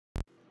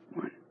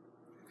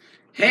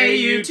Hey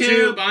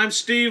YouTube, I'm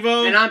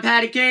Steve-O. and I'm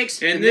Patty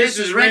Cakes, and this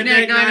is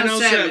Redneck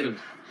 907. 907.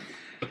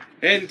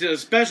 And to a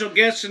special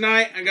guest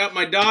tonight, I got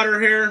my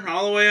daughter here,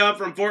 all the way up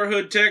from Fort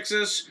Hood,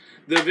 Texas.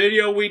 The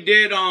video we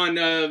did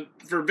on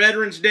for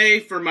Veterans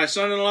Day for my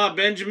son-in-law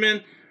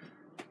Benjamin,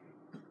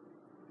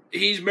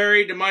 he's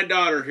married to my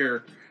daughter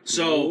here.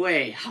 So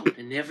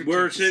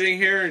we're sitting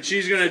here, and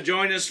she's going to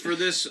join us for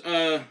this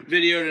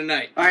video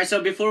tonight. Alright,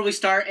 so before we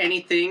start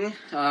anything,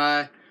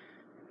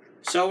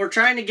 so we're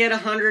trying to get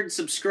 100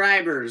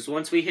 subscribers.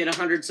 Once we hit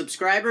 100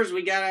 subscribers,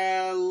 we got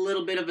a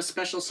little bit of a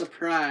special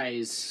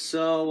surprise.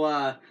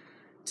 So,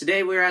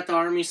 today we were at the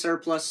Army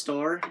Surplus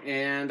store,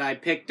 and I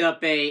picked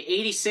up a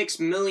 86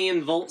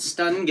 million volt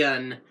stun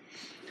gun.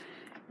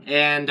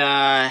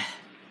 And,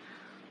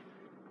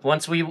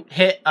 once we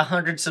hit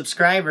 100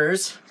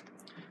 subscribers,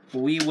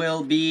 we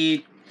will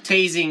be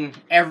tasing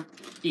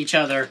each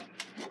other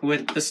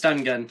with the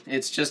stun gun.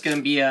 It's just going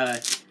to be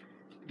a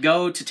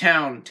go to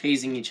town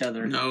tasing each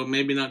other. No,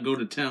 maybe not go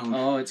to town.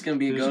 Oh, it's going to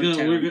be a go to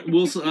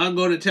town. I'll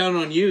go to town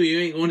on you. You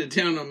ain't going to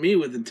town on me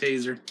with the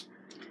taser.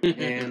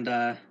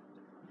 And,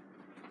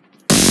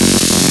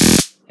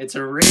 it's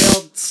a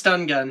real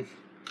stun gun.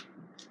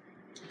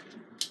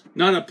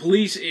 Not a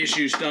police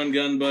issue stun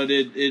gun, but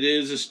it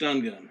is a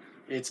stun gun.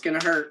 It's going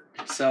to hurt.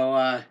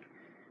 So,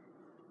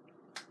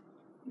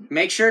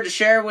 make sure to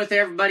share with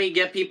everybody,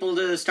 get people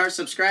to start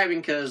subscribing,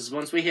 because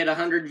once we hit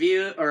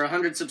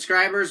 100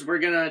 subscribers, we're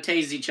going to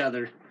tase each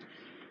other.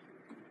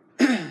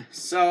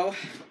 So,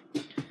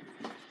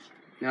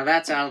 now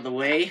that's out of the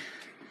way.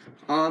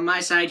 On my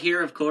side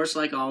here, of course,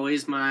 like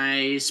always,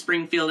 my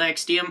Springfield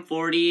XDM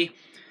 40.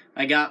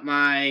 I got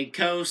my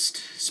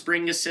Coast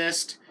Spring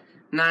Assist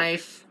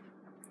knife.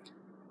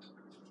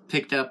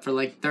 Picked up for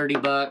like 30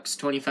 bucks,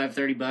 25,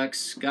 30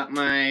 bucks. Got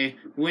my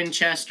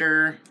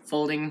Winchester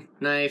folding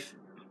knife.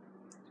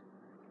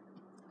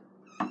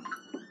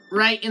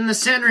 Right in the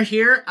center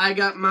here, I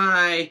got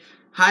my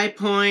High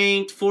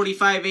Point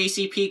 45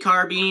 ACP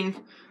carbine.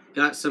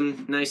 Got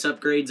some nice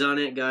upgrades on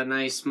it. Got a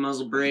nice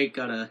muzzle brake.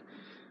 Got a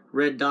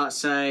red dot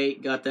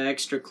sight. Got the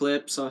extra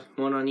clips,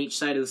 one on each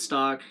side of the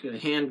stock. A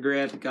hand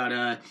grip. Got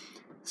a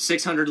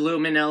 600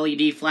 lumen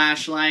LED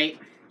flashlight.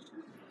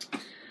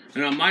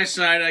 And on my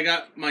side, I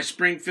got my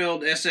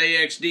Springfield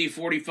SAXD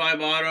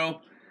 45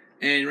 Auto.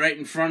 And right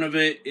in front of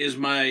it is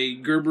my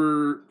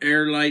Gerber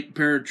Airlight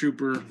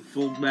Paratrooper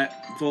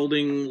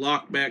folding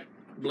lockback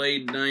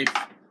blade knife.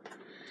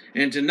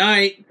 And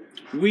tonight,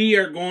 we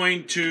are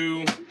going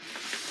to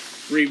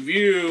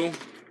review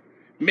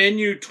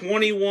Menu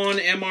 21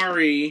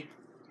 MRE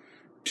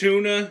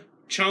Tuna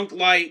Chunk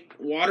Light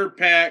Water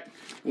Pack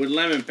with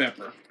lemon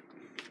pepper.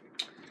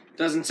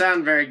 Doesn't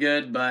sound very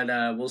good, but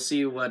we'll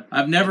see what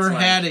I've never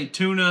had a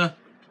Tuna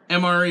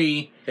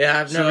MRE. Yeah,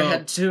 I've never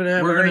had Tuna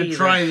MRE. We're going to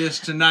try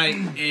this tonight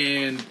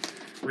and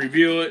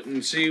review it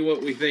and see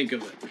what we think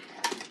of it.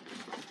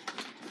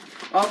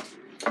 Oh,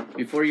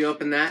 before you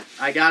open that,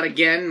 I got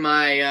again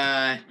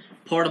my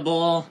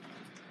portable,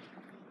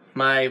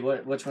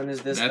 which one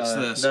is this? That's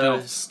the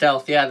Stealth.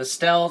 Stealth, yeah, the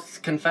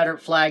Stealth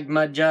Confederate flag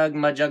mud jug,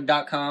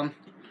 mudjug.com.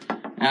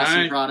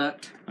 Awesome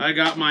product. I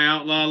got my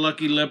Outlaw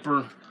Lucky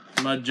Lipper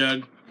mud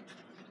jug.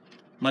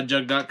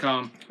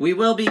 Mudjug.com. We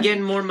will be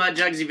getting more mud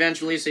jugs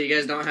eventually, so you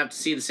guys don't have to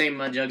see the same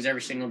mud jugs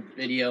every single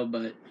video,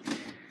 but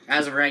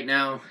as of right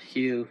now,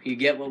 you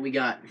get what we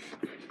got.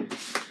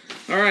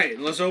 Alright,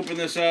 let's open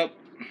this up.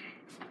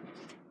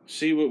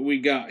 See what we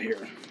got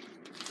here.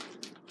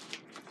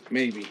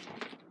 Maybe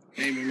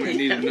we might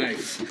need a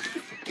knife.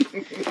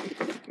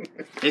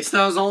 It's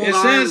those old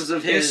arms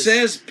of his. It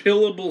says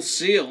pillable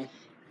seal.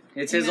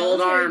 It's his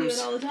old arms.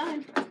 Do it all the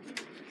time.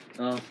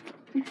 Oh.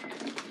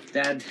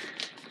 Dad.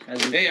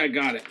 Hey, I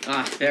got it.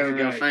 Ah, there we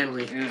go,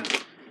 finally. Yeah.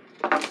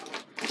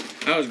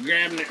 I was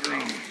grabbing it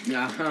wrong.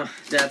 Yeah,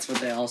 that's what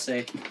they all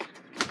say.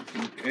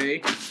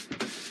 Okay.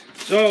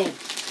 So,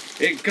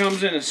 it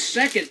comes in a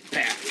second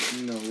pack.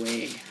 No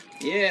way.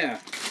 Yeah.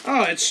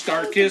 Oh, it's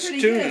Star-Kissed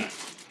tuna.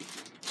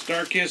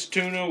 Star-Kissed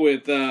tuna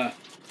with, how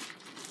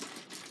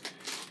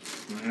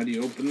do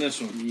you open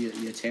this one? You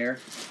tear,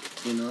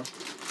 you know.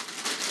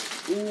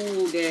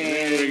 Ooh,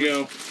 dang. There we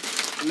go.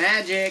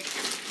 Magic.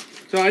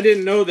 So I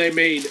didn't know they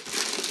made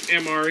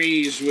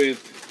MREs with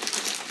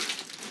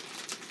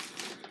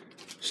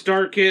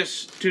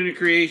Star-Kissed Tuna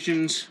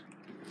Creations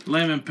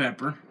lemon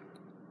pepper.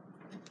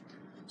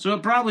 So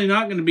it's probably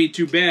not going to be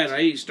too bad.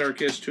 I eat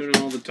Star-Kissed tuna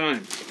all the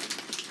time.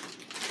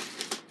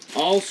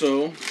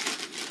 Also,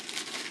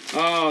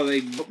 oh,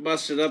 they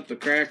busted up the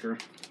cracker.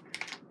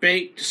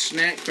 Baked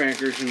snack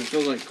crackers, and it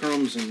feels like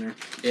crumbs in there.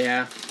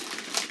 Yeah.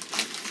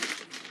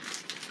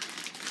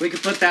 We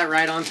could put that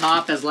right on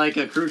top as like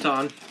a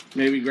crouton.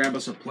 Maybe grab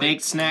us a plate.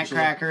 Baked snack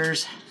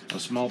crackers. A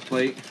small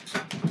plate.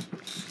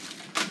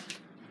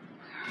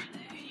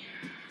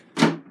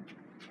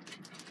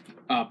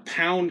 A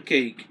pound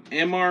cake.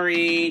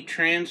 MRE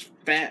trans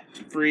fat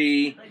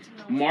free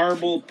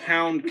marble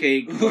pound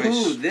cake.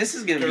 Ooh, this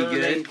is gonna be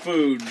good.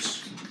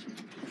 Foods.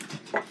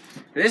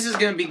 This is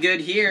gonna be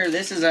good here.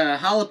 This is a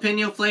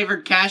jalapeno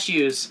flavored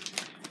cashews.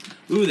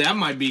 Ooh, that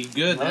might be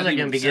good. Those That are even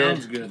gonna be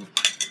sounds good.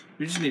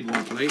 We just need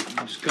one plate.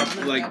 Just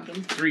cut like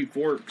 3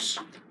 forks.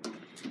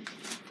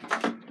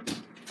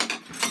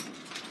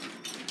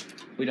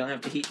 We don't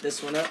have to heat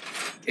this one up.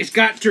 It's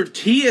got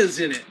tortillas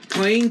in it.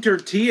 Plain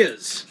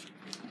tortillas.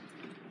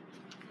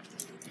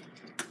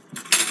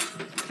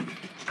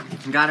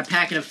 Got a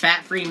packet of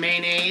fat-free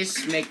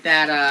mayonnaise. Make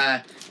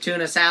that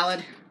tuna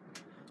salad.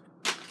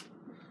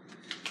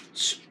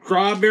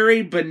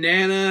 Strawberry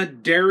banana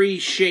dairy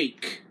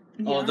shake.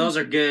 Oh, those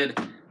are good.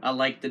 I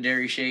like the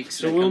dairy shakes.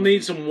 So we'll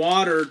need some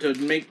water to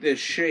make this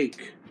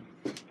shake.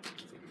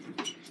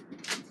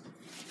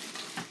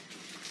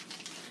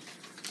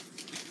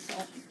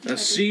 A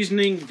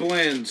seasoning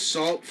blend,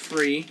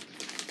 salt-free.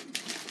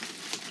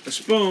 A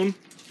spoon.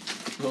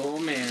 Oh,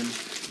 man.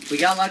 We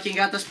got lucky and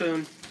got the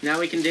spoon. Now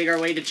we can dig our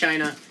way to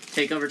China.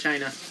 Take over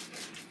China.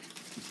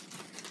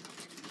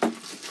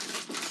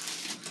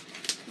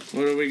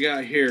 What do we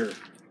got here?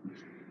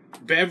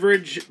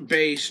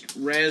 Beverage-based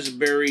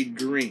raspberry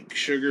drink,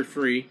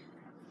 sugar-free.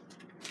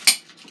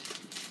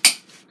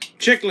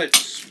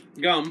 Chiclets,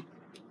 gum.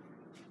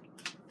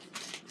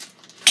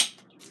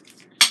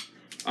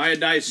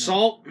 Iodized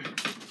salt.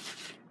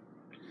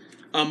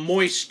 A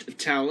moist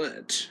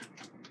towelette.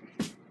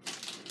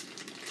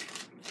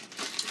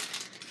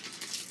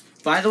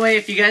 By the way,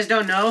 if you guys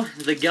don't know,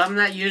 the gum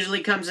that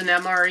usually comes in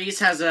MREs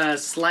has a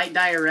slight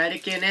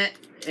diuretic in it,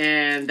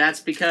 and that's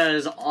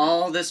because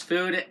all this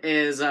food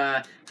is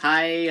has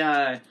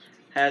high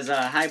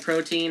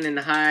protein and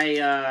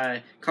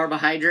high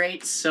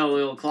carbohydrates, so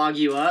it will clog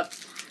you up.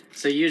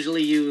 So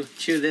usually you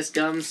chew this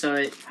gum so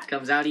it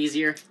comes out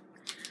easier.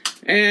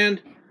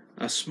 And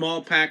a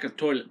small pack of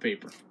toilet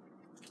paper.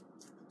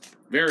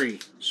 Very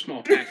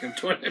small pack of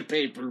toilet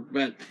paper,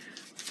 but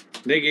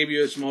they gave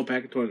you a small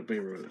pack of toilet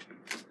paper with it.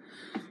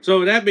 So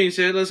with that being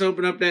said, let's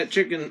open up that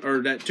chicken, or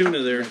that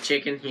tuna there.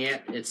 Chicken, yeah,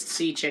 it's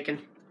sea chicken.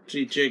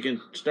 Sea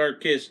chicken, Star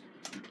Kiss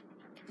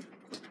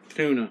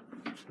tuna.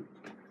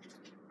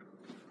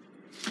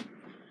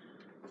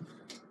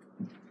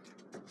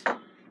 It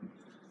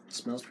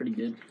smells pretty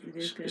good. It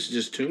is good. It's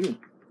just tuna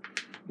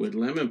with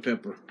lemon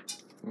pepper.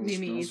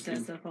 Mimi eats that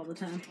stuff all the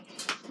time.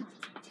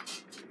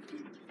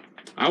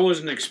 I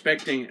wasn't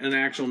expecting an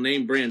actual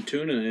name brand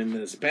tuna in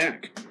this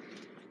pack.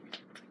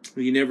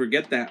 You never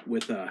get that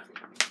with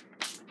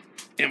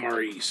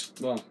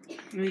MREs. Well,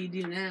 you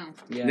do now.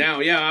 yeah. Now,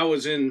 yeah, I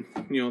was in,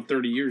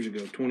 30 years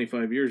ago,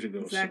 25 years ago.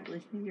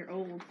 Exactly. So You're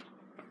old.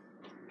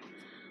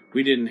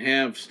 we didn't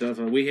have stuff.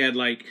 We had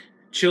like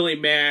chili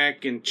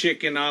mac and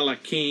chicken a la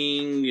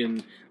king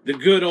and the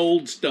good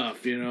old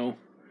stuff,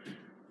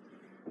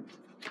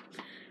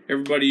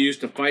 Everybody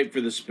used to fight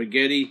for the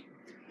spaghetti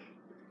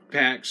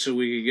pack so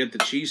we could get the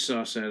cheese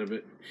sauce out of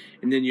it.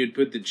 And then you'd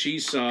put the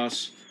cheese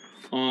sauce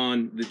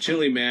on the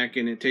chili mac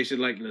and it tasted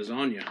like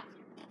lasagna.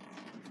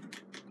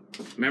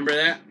 Remember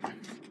that?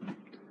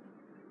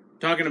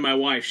 Talking to my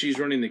wife, she's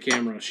running the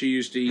camera. She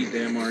used to eat the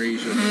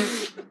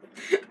MREs.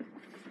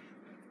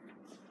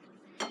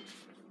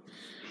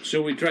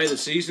 Should we try the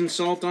seasoned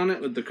salt on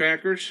it with the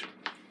crackers?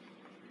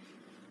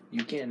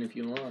 You can if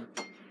you want.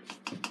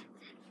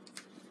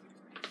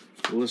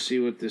 Well, let's see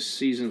what this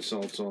seasoned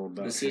salt's all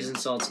about. The seasoned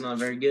salt's not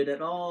very good at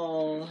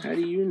all. How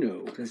do you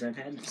know? Because I've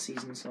had the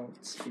seasoned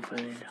salts before.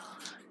 It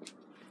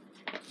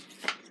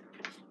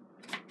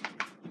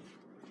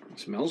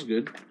smells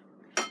good.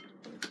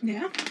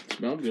 Yeah.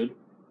 Smells good.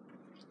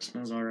 It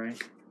smells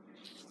alright.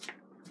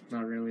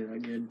 Not really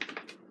that good.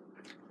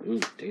 Ooh,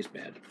 tastes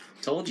bad.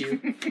 Told you.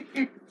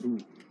 Ooh.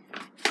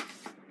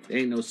 There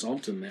ain't no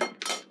salt in that.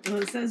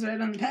 Well, it says right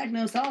on the pack,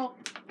 no salt.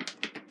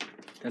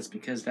 That's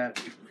because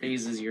that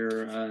raises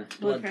your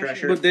blood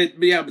pressure. But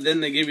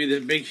then they give you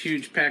this big,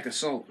 huge pack of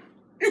salt.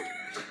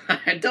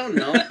 I don't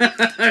know.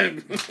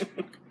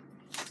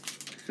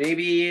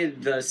 Maybe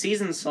the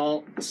seasoned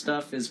salt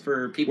stuff is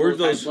for people with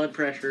high blood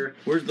pressure.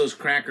 Where's those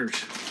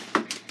crackers?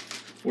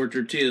 Or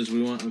tortillas?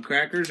 We want on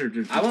crackers or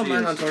tortillas? I want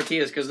mine on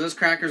tortillas because those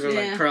crackers are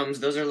like crumbs.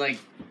 Those are like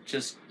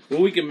just...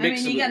 Well, we can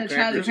mix them you gotta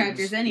try the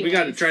crackers anyway. We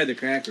gotta try the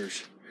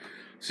crackers.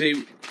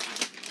 See,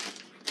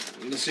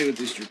 let's see what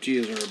these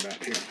tortillas are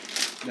about here.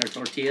 They're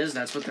tortillas.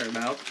 That's what they're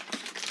about.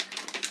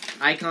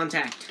 Eye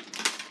contact.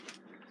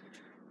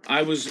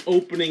 I was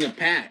opening a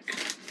pack.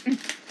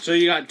 So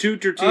you got 2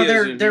 tortillas.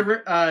 Oh, they're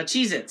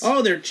Cheez-Its.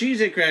 Oh, they're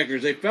Cheez-It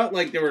crackers. They felt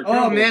like they were.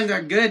 Oh man,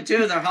 they're good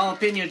too. They're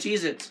jalapeno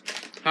Cheez-Its.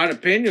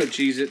 Jalapeno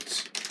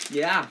Cheez-Its.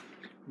 Yeah.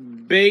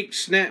 Baked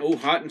snack. Oh,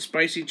 hot and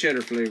spicy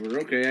cheddar flavor.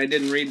 Okay, I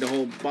didn't read the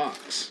whole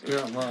box.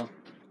 Oh well.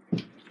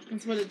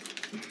 That's what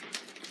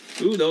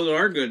it's... Ooh, those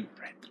are good.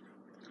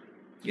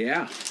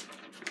 Yeah.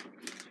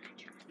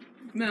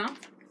 No.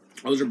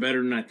 Those are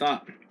better than I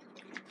thought.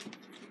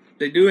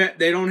 They do.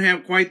 They don't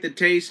have quite the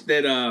taste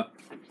that a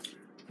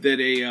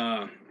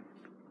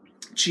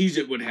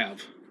Cheez-It would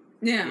have.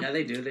 Yeah. Yeah,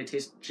 they do. They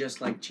taste just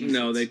like Cheez-Its.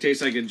 No, they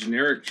taste like a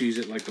generic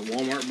Cheez-It, like the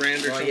Walmart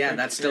brand or something. Oh yeah,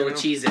 that's still a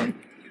Cheez-It.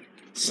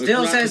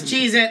 Still says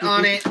Cheez-It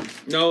on it.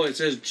 No, it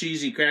says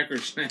cheesy cracker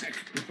snack.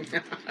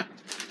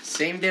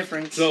 Same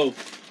difference. So,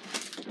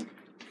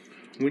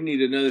 We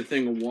need another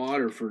thing of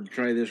water to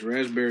try this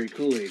raspberry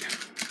Kool-Aid.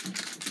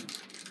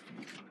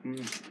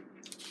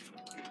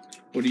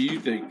 What do you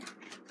think?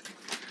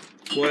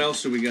 What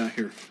else do we got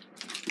here?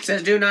 It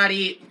says do not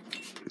eat.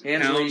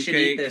 Angela, you Pound should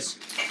cake. eat this.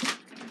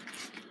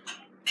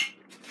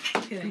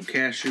 Okay.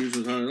 Cashews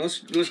with honey.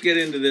 Let's get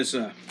into this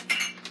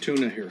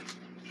tuna here.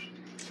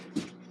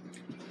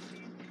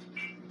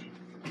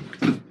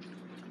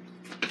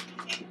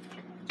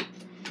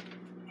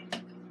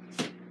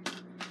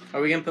 Are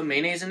we gonna put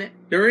mayonnaise in it?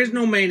 There is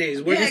no mayonnaise.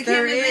 Yeah, it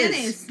there can't be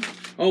is. mayonnaise.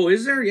 Oh,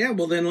 is there? Yeah.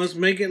 Well, then let's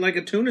make it like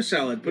a tuna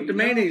salad. Put the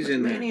mayonnaise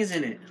in there. Mayonnaise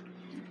in it.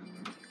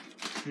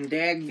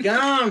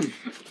 Daggum.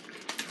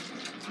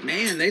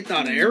 Man, they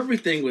thought of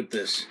everything with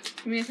this.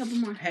 Give me a couple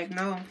more. Heck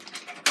no.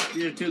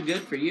 These are too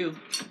good for you.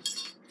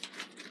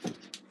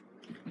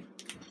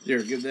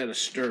 Here, give that a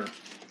stir.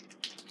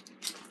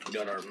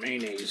 Got our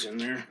mayonnaise in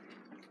there.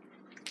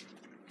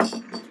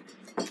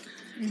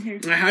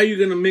 Here. Now, how are you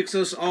gonna mix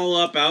us all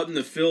up out in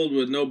the field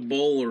with no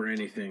bowl or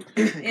anything?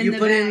 You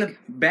put it in the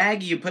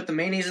bag, you put the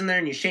mayonnaise in there,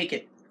 and you shake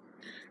it.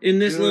 In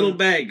this Good. little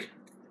bag.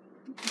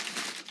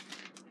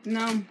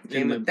 No.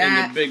 Came with in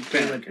that. the big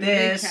Came pack. with Big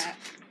this. cat.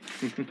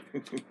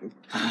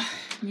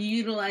 You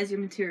utilize your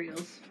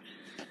materials.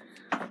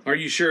 Are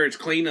you sure it's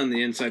clean on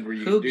the inside where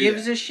you Who can do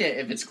gives that? a shit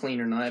if it's clean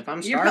or not? If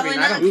I'm You're starving, probably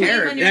I not don't clean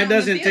care. when you're That out in the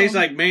doesn't taste field.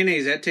 like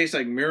mayonnaise. That tastes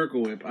like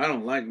Miracle Whip. I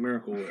don't like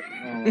Miracle Whip.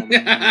 Oh, man.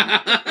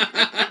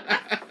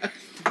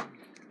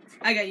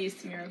 I got used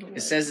to Miracle Whip.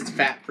 It says it's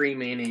fat-free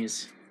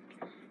mayonnaise.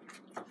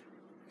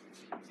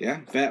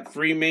 Yeah,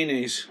 fat-free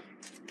mayonnaise.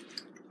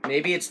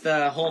 Maybe it's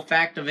the whole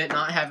fact of it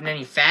not having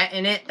any fat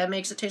in it that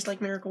makes it taste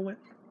like Miracle Whip.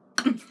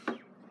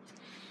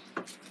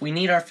 We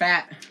need our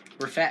fat.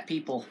 We're fat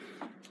people.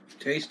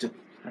 Taste it.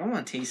 I don't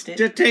want to taste it.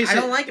 Just taste I it.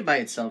 don't like it by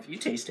itself. You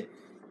taste it.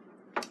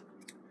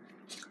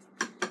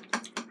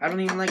 I don't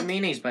even like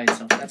mayonnaise by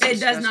itself. That's It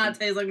does not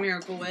disgusting. taste like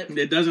Miracle Whip.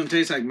 It doesn't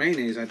taste like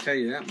mayonnaise, I tell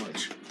you that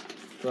much.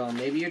 Well,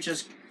 maybe you're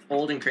just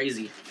old and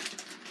crazy.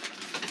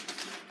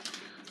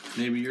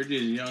 Maybe you're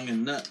just young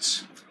and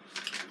nuts.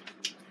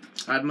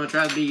 I'd much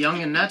rather be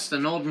young and nuts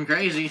than old and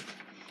crazy.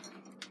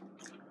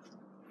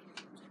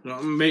 So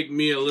I'm gonna make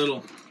me a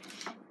little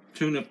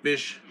tuna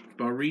fish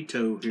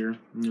burrito here.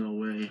 No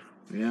way.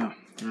 Yeah.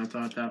 I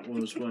thought that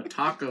was what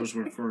tacos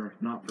were for,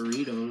 not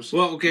burritos.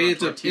 Well, okay, not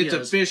it's a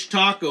tortillas. fish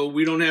taco.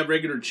 We don't have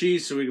regular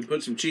cheese, so we can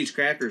put some cheese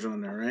crackers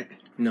on there, right?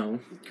 No.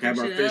 Have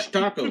our it fish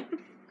up. taco.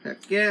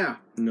 Heck yeah.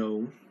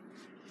 No.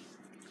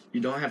 You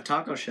don't have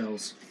taco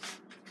shells.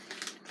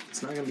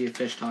 It's not going to be a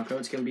fish taco.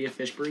 It's going to be a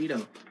fish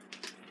burrito.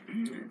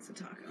 It's a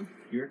taco.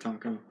 Your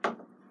taco.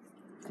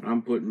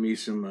 I'm putting me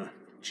some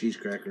cheese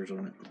crackers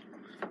on it.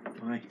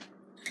 Why?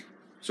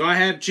 So I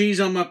have cheese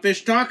on my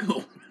fish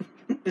taco.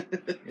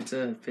 It's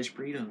a fish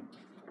burrito.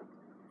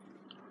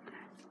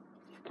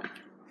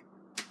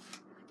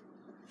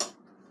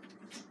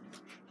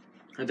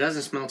 It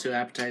doesn't smell too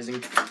appetizing.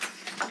 It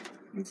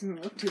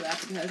doesn't look too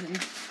appetizing,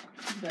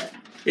 but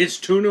It's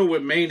tuna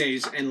with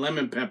mayonnaise and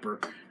lemon pepper.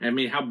 I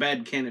mean, how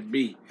bad can it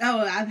be? oh,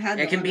 I've had.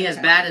 It can be as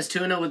bad as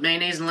tuna with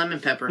mayonnaise and lemon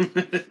pepper.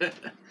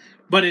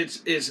 But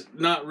it's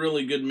not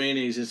really good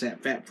mayonnaise. It's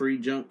that fat-free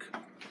junk.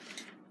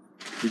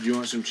 Did you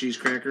want some cheese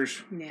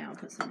crackers? Yeah, I'll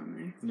put some on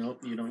there. Nope,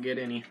 you don't get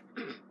any.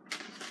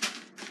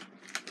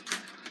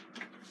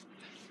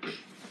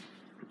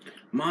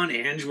 Come on,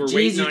 Ange, we're Jeez,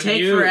 waiting you on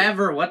take you.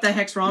 forever. What the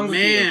heck's wrong with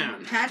you?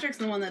 Man. Patrick's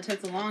the one that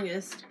took the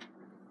longest.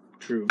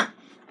 True.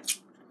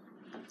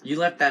 You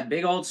left that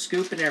big old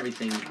scoop and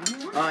everything. I don't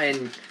know. Oh,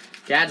 and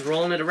Dad's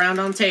rolling it around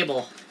on the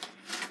table.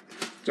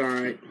 It's all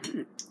right.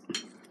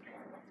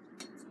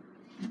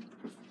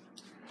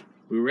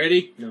 We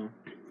ready? No.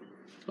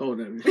 Oh,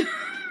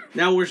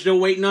 now we're still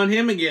waiting on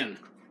him again.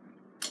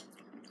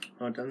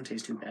 Oh, it doesn't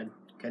taste too bad.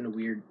 Kind of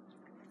weird.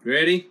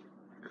 Ready?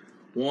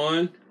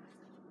 1,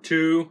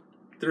 2,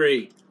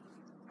 3.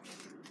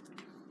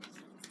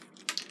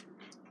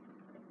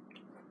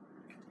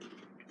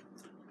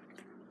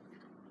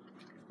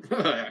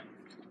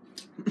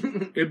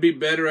 It'd be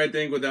better, I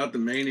think, without the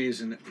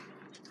mayonnaise in it.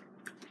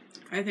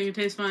 I think it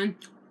tastes fine.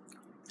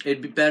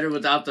 It'd be better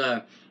without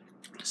the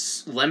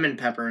lemon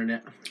pepper in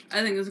it.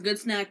 I think it's a good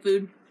snack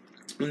food.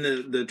 And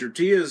the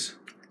tortillas...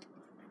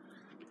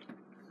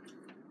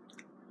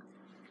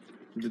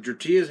 The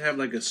tortillas have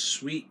like a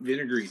sweet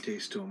vinegary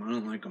taste to them. I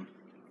don't like them.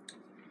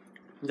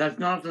 That's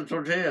not the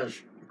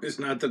tortillas. It's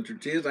not the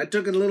tortillas. I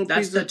took a little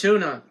That's piece the of...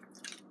 tuna.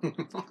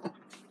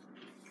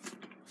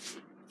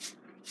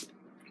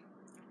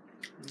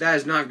 That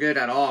is not good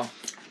at all.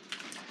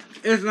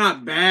 It's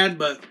not bad,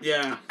 but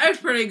yeah. It's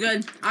pretty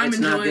good. I'm It's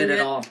enjoying not good it.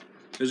 at all.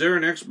 Is there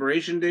an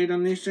expiration date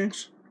on these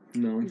things?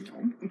 No.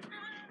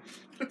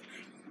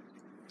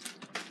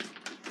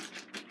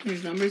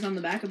 There's numbers on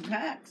the back of the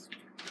packs.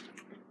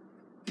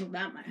 Well,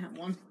 that might have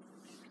one.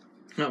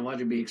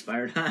 Why'd it be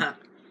expired? I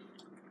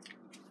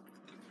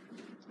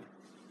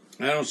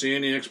don't see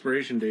any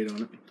expiration date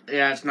on it.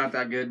 Yeah, it's not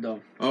that good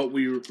though. Oh,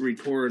 we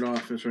tore it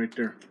off. It's right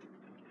there.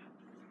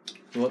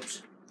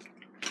 Whoops.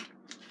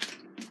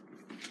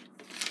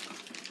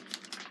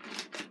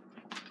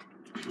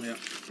 Yeah.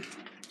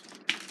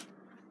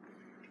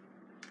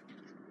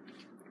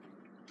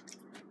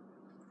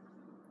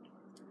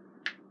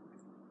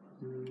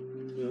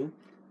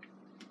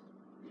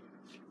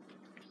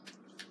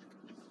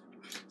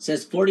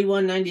 says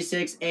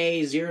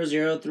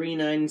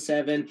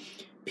 4196A00397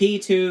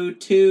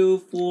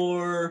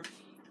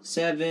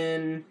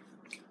 P2247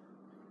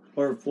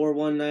 or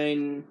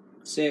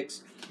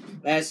 4196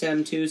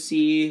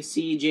 SM2C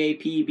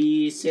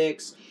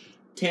CJPB6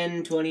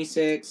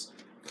 1026.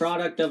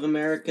 Product of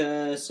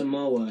America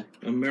Samoa.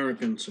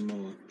 American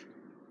Samoa.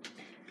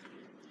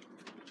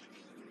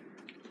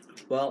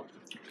 Well,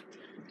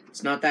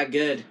 it's not that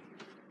good.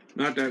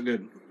 Not that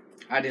good.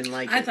 I didn't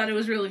like it. I thought it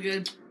was really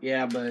good.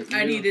 Yeah, but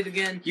I'd eat it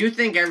again. You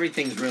think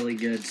everything's really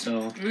good,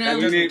 so that No.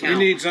 doesn't We count.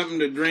 need something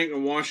to drink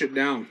and wash it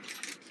down.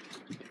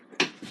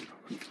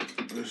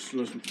 Let's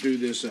do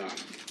this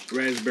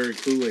raspberry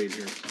Kool-Aid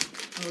here.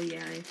 Oh,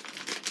 yeah.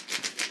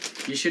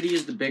 You should have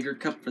used the bigger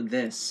cup for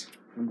this.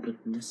 I'm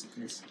putting this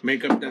in this.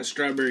 Make up that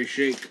strawberry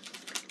shake.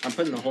 I'm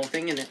putting the whole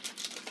thing in it.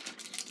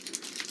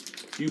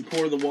 You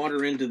pour the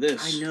water into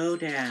this. I know,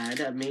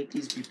 Dad. I've made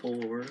these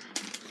before.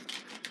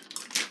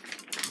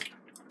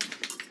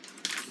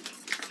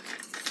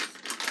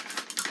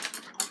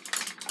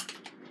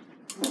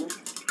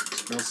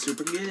 Smells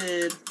super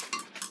good.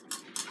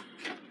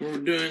 While we're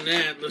doing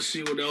that, let's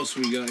see what else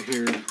we got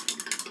here.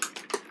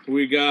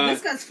 We got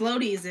This got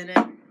floaties in it.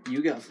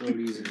 You got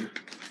floaties in it.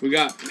 we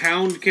got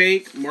pound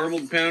cake,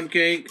 marbled pound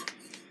cake,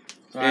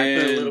 I put a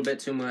And- little bit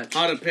too much.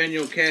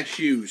 jalapeno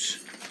cashews.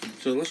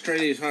 So let's try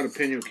these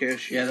jalapeno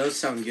cashews. Yeah, those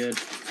sound good.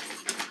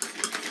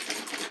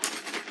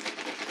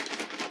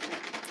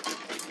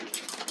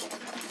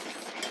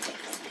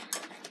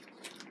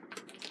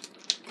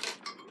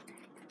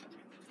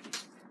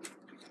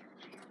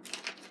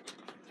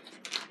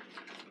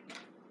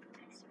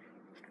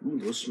 Ooh,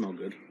 those smell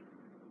good.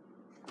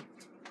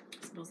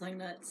 Smells like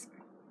nuts.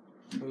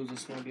 Those will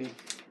smell good.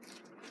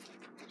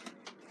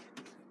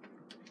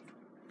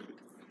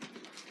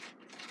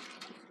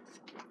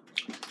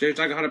 Tastes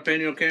like a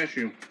jalapeno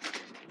cashew.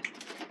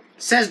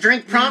 Says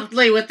drink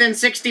promptly within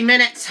 60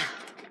 minutes.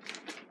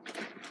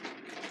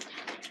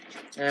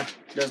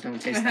 Does not I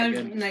taste that had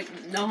good. like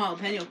no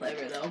jalapeno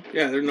flavor though.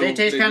 Yeah, they're no. They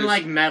taste kind of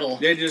just- like metal.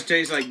 They just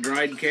taste like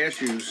dried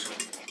cashews.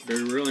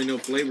 There's really no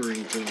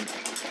flavoring to them.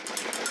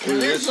 Well,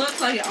 Look at this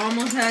looks like it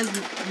almost has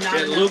not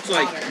It enough looks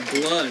like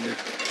water. blood.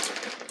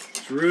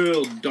 It's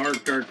real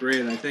dark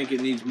red. I think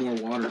it needs more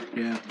water.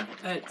 Yeah.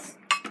 It's.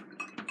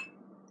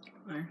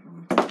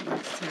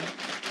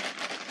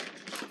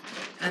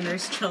 And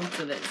there's chunks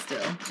of it still.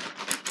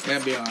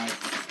 That'd be alright.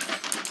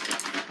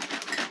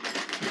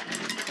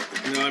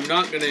 No, I'm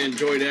not going to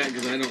enjoy that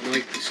because I don't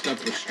like the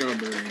stuff with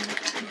strawberry in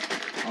it.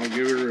 But I'll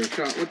give her a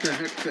shot. What the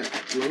heck's that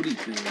floaty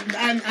thing?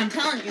 I'm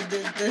telling you,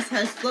 this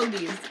has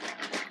floaties.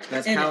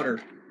 That's in it.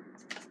 powder.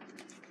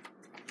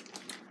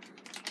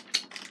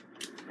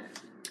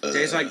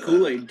 Tastes like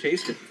Kool-Aid.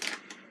 Taste it.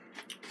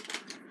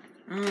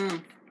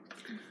 Mm.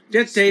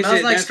 Just taste Smells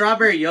it. like That's-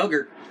 strawberry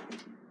yogurt.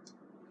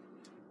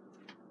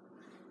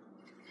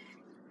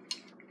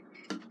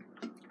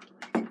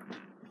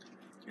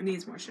 It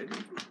needs more sugar.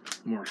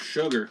 More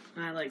sugar.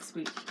 I like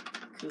sweet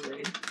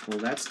Kool-Aid. Well,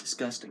 that's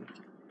disgusting.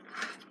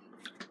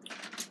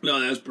 No,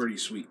 that's pretty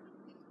sweet.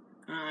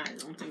 I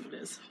don't think it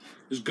is.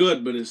 It's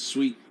good, but it's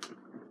sweet.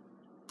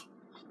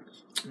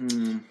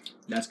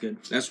 That's good.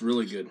 That's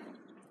really good.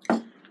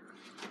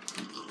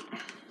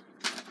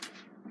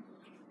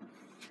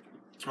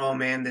 Oh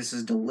man, this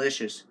is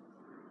delicious.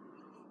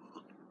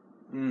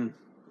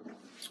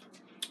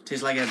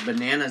 Tastes like it has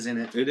bananas in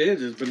it. It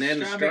is. It's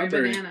banana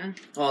strawberry. Banana.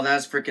 Oh,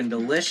 that's freaking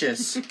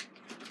delicious.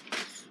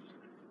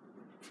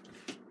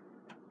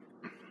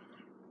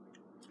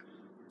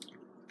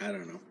 I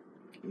don't know.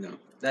 No.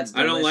 That's delicious.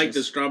 I don't like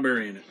the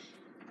strawberry in it.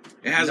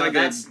 It has No,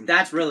 like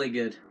that's really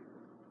good.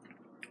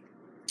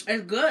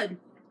 It's good.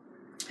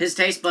 His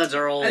taste buds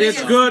are all. I think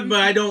It's good, but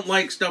I don't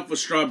like stuff with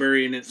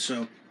strawberry in it,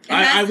 so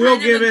I has will kind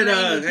of give a it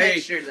a grainy hey.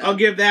 texture, though. I'll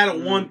give that a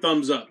 1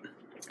 thumbs up.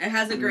 It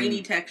has a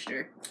grainy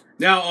texture.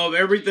 Now, of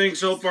everything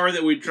so far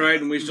that we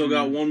tried, and we still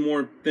got one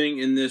more thing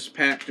in this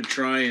pack to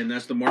try, and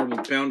that's the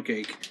marbled pound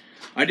cake.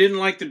 I didn't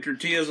like the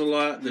tortillas a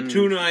lot. The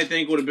tuna, I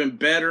think, would have been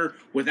better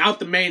without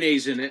the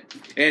mayonnaise in it,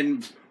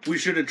 and we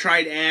should have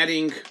tried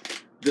adding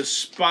the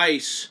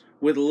spice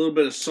with a little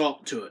bit of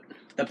salt to it.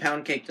 The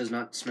pound cake does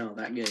not smell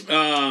that good.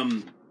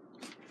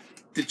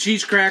 The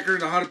cheese cracker,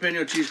 the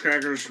jalapeno cheese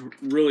crackers,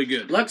 really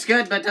good. Looks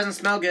good, but doesn't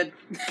smell good.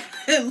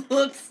 It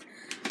looks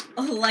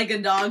like a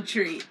dog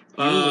treat.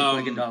 You look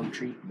like a dog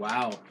treat.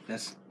 Wow,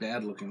 that's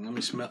bad looking. Let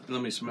me smell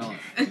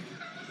it.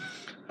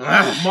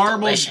 Marbled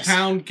Marbled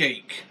pound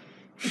cake.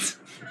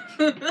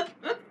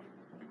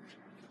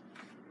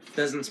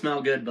 Doesn't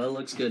smell good, but it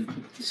looks good.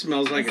 It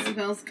smells like It a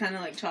smells kind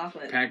of like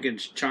chocolate.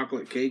 packaged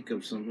chocolate cake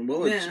of something.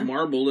 Well, it's Yeah.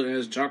 marbled. It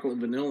has chocolate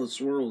vanilla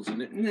swirls in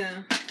it.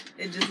 Yeah.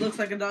 It just looks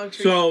like a dog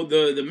treat. So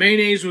the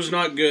mayonnaise was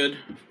not good.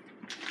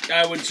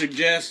 I would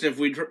suggest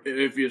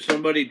if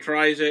somebody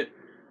tries it,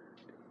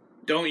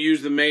 don't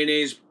use the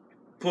mayonnaise.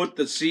 Put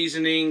the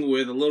seasoning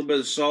with a little bit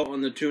of salt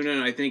on the tuna,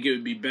 and I think it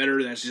would be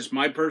better. That's just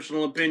my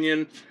personal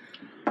opinion.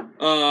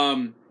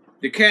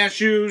 The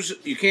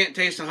cashews, you can't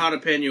taste the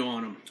jalapeno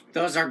on them.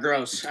 Those are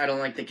gross. I don't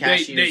like the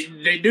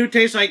cashews. They do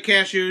taste like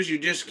cashews. You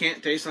just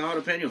can't taste the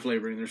jalapeno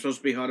flavoring. They're supposed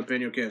to be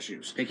jalapeno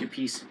cashews. Pick your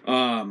piece.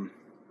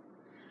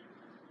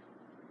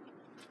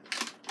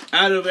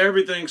 Out of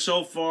everything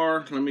so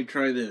far, let me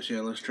try this.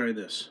 Yeah, let's try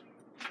this.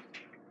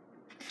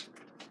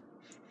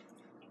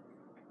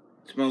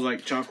 It smells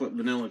like chocolate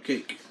vanilla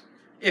cake.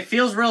 It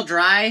feels real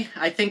dry.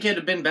 I think it'd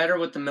have been better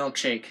with the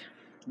milkshake.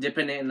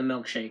 Dipping it in the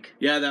milkshake.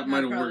 Yeah, that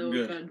might have worked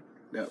good.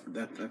 I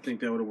think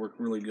that would have worked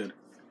really good.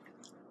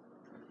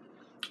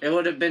 It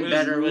would have been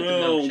better with the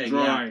milkshake.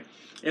 Dry. Yeah.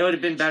 It would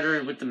have been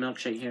better with the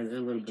milkshake here. A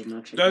little bit of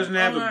milkshake. Doesn't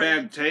have a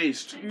bad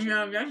taste.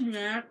 No, that's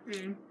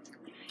nasty.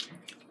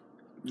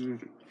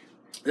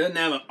 Doesn't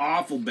have an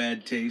awful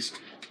bad taste,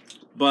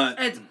 but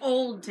It's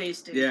old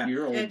tasting. yeah.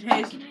 You're old. It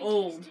tastes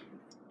old.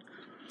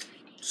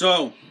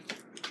 So,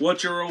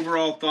 what's your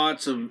overall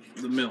thoughts of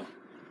the meal?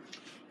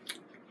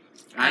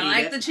 I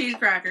like the cheese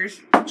crackers.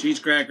 Cheese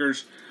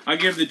crackers. I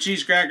give the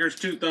cheese crackers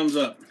 2 thumbs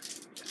up.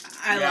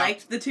 I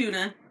liked the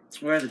tuna.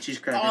 Where are the cheese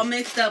crackers? All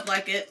mixed up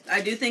like it.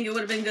 I do think it would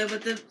have been good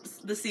with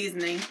the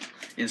seasoning.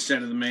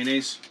 Instead of the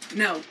mayonnaise?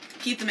 No,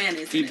 keep the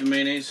mayonnaise. Keep the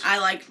mayonnaise?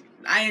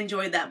 I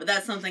enjoyed that, but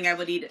that's something I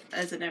would eat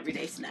as an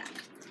everyday snack.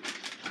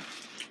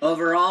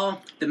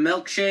 Overall, the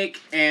milkshake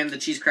and the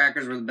cheese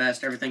crackers were the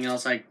best. Everything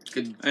else I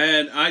could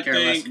And I care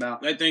less think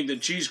about. the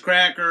cheese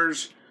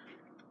crackers,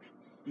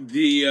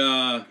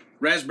 the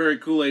raspberry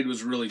Kool-Aid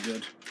was really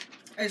good.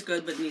 It's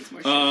good, but needs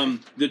more sugar.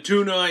 The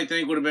tuna I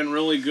think would have been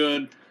really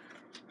good.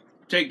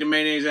 Take the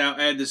mayonnaise out,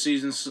 add the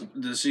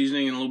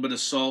seasoning and a little bit of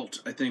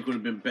salt. I think would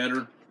have been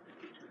better.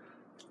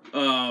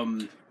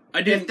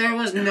 If there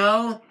was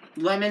no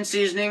lemon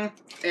seasoning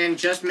and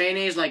just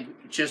mayonnaise, like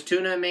just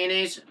tuna and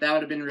mayonnaise, that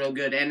would have been real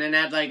good. And then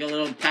add like a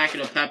little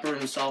packet of pepper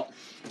and salt.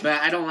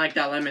 But I don't like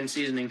that lemon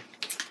seasoning.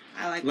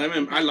 I like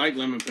lemon. I like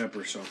lemon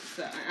pepper, so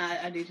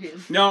I do too.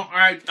 No,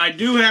 I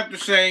do have to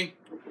say,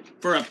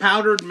 for a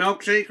powdered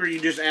milkshake where you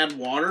just add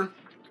water,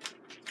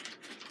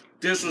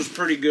 this was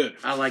pretty good.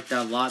 I like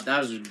that a lot. That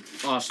was an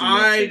awesome.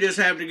 I milkshake. just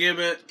have to give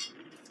it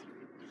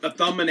a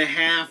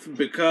 1.5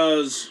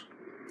 because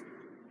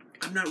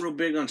I'm not real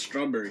big on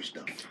strawberry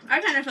stuff. I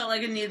kind of felt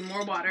like it needed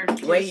more water.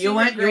 Wait, you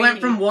went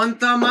from 1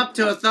 thumb up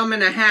to a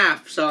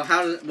 1.5. So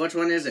which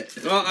one is it?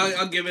 Well,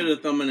 I'll give it a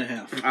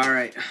 1.5. All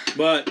right.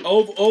 But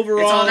overall,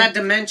 It's all that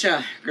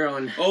dementia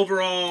growing.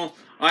 Overall,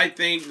 I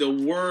think the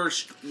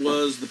worst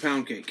was the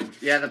pound cake.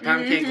 Yeah, the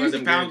pound cake was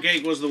The pound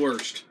cake was the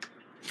worst.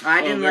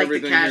 I didn't like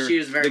the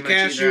cashews very much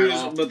either at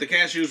all. But the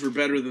cashews were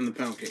better than the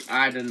pound cake.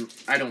 I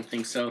don't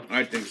think so.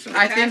 I think so.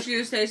 I think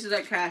Cashews tasted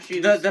like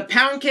cashews. the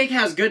pound cake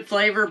has good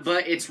flavor,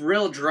 but it's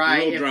real dry.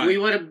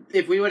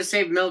 If we would have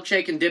saved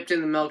milkshake and dipped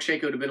in the milkshake,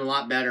 it would have been a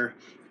lot better.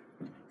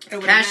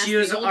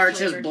 Cashews are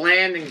just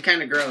bland and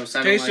kind of gross. I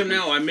don't Taste like them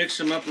now. I mixed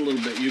them up a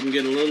little bit. You can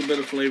get a little bit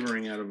of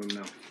flavoring out of them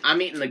now. I'm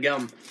eating the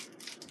gum.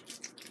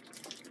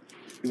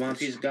 You want a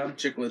piece of gum?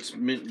 Chiclet's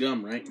mint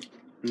gum, right?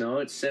 No,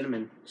 it's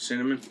cinnamon.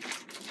 Cinnamon.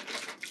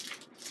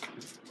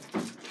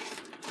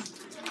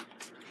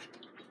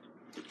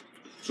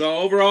 So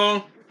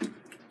overall,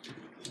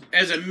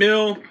 as a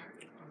meal,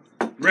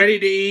 ready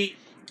to eat,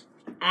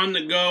 on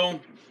the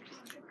go,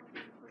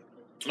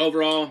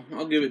 overall,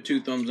 I'll give it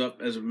 2 thumbs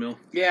up as a meal.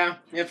 Yeah,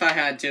 if I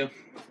had to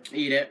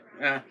eat it.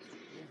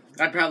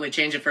 I'd probably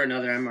change it for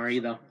another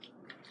MRE, though.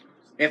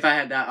 If I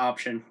had that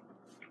option.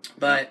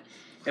 But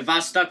if I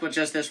stuck with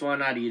just this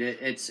one, I'd eat it.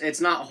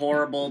 It's not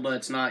horrible, but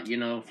it's not,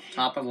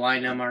 top of the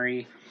line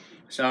MRE.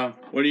 So,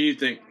 what do you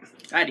think?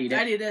 I'd eat it.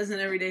 I'd eat it as an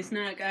everyday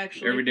snack,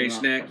 actually. Everyday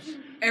snack?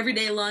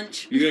 Everyday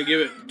lunch. You gonna give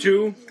it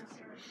 2?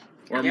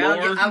 Or Yeah,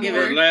 more? I'll give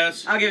or it,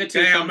 less? I'll give it 2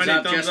 hey, thumbs how many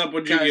up. thumbs up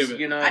would you give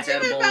it? I'd It's give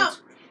it edible. about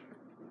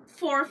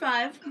 4 or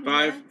 5.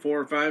 5? 4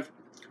 or 5?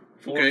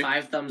 4 Okay. or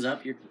 5 thumbs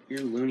up. You're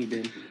loony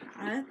bin.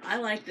 I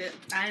liked it.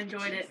 I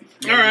enjoyed it.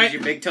 All right. Use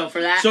your big toe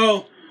for that.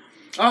 So,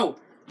 oh,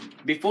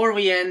 before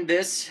we end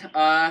this,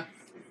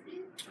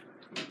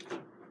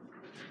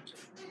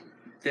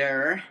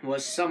 there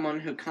was someone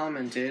who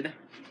commented.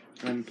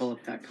 Let me pull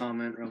up that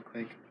comment real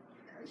quick.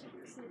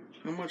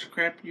 how much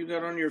crap you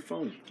got on your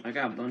phone? I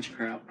got a bunch of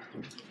crap.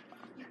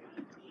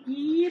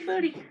 Yeah,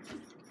 buddy.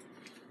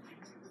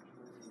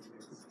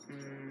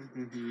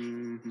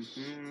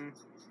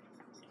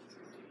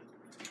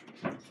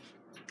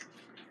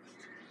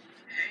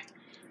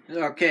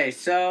 Okay,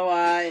 so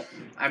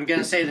I'm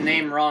gonna say the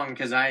name wrong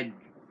because I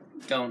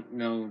don't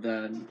know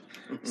the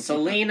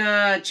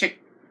Selena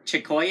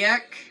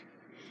Chikoyak.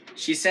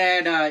 She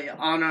said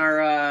on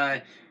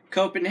our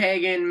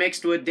Copenhagen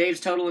mixed with Dave's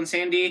Total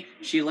Insanity,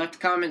 she left a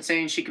comment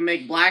saying she can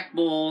make Black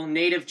Bull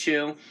native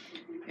chew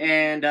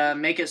and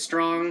make it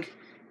strong.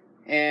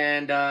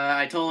 And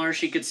I told her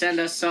she could send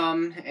us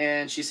some,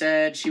 and she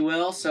said she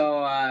will.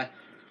 So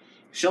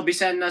she'll be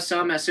sending us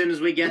some as soon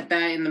as we get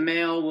that in the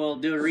mail. We'll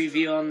do a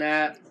review on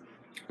that.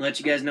 Let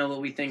you guys know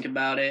what we think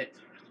about it.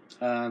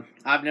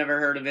 I've never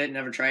heard of it,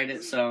 never tried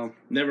it, so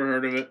Never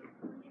heard of it.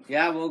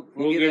 yeah, we'll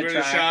give it it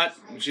a shot.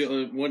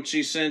 Once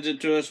she sends it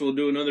to us, we'll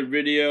do another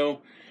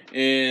video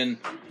and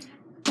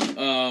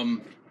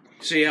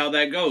see how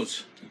that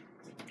goes.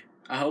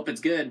 I hope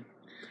it's good.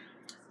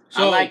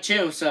 So, I like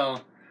Chew,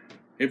 so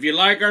if you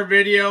like our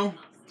video,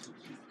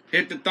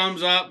 hit the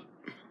thumbs up.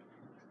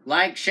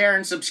 like, share,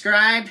 and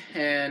subscribe,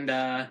 and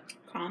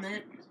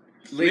Comment.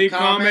 leave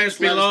comments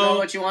below. Let us know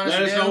what you want us to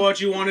do. Let us know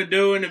what you want to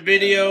do in the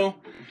video.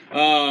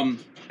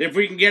 If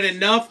we can get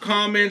enough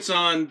comments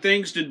on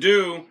things to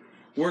do,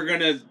 we're going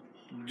to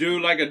do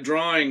like a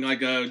drawing,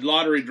 like a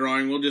lottery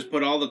drawing. We'll just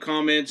put all the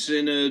comments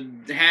in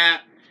a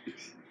hat,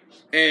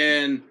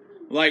 and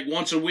like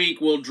once a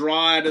week we'll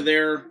draw out of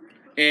there,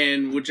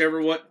 and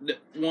whichever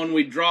one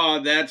we draw,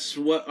 that's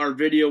what our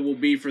video will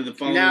be for the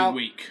following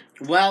week.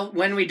 Well,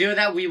 when we do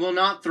that, we will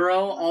not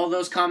throw all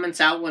those comments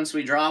out once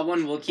we draw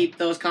one. We'll keep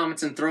those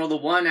comments and throw the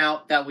one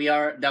out that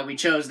we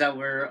chose that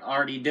we're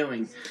already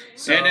doing.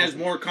 So, and as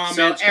more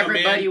comments come in,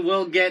 everybody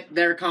will get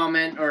their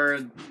comment or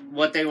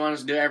what they want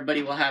us to do.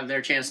 Everybody will have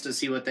their chance to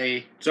see what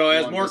they So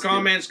as more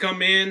comments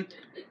come in,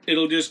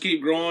 it'll just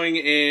keep growing,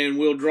 and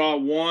we'll draw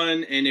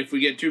one, and if we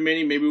get too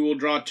many, maybe we'll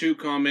draw 2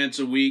 comments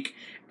a week,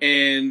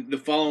 and the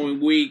following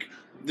week,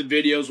 the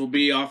videos will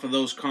be off of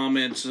those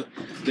comments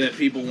that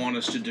people want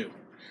us to do.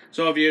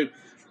 So if you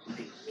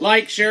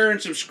like, share,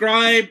 and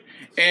subscribe,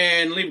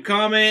 and leave a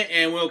comment,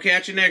 and we'll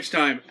catch you next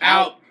time.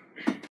 Out.